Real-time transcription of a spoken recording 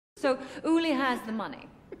So, Uli has the money.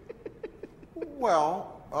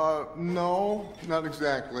 Well, no, not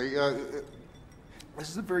exactly. This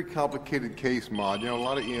is a very complicated case, Maud. You know, a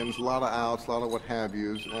lot of ins, a lot of outs, a lot of what have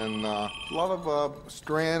yous, and a lot of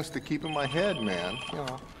strands to keep in my head, man. You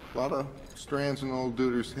know, a lot of strands in old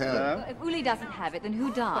Duder's head. Yeah. Well, if Uli doesn't have it, then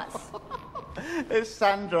who does? Is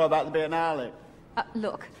Sandra about to be an Alec?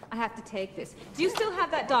 Look, I have to take this. Do you still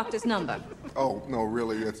have that doctor's number? Oh, no,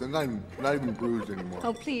 really, it's not even bruised anymore.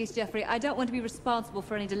 Oh, please, Jeffrey, I don't want to be responsible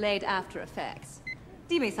for any delayed after effects.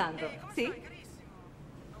 Dime, Sandro. See?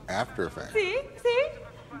 After effects. See?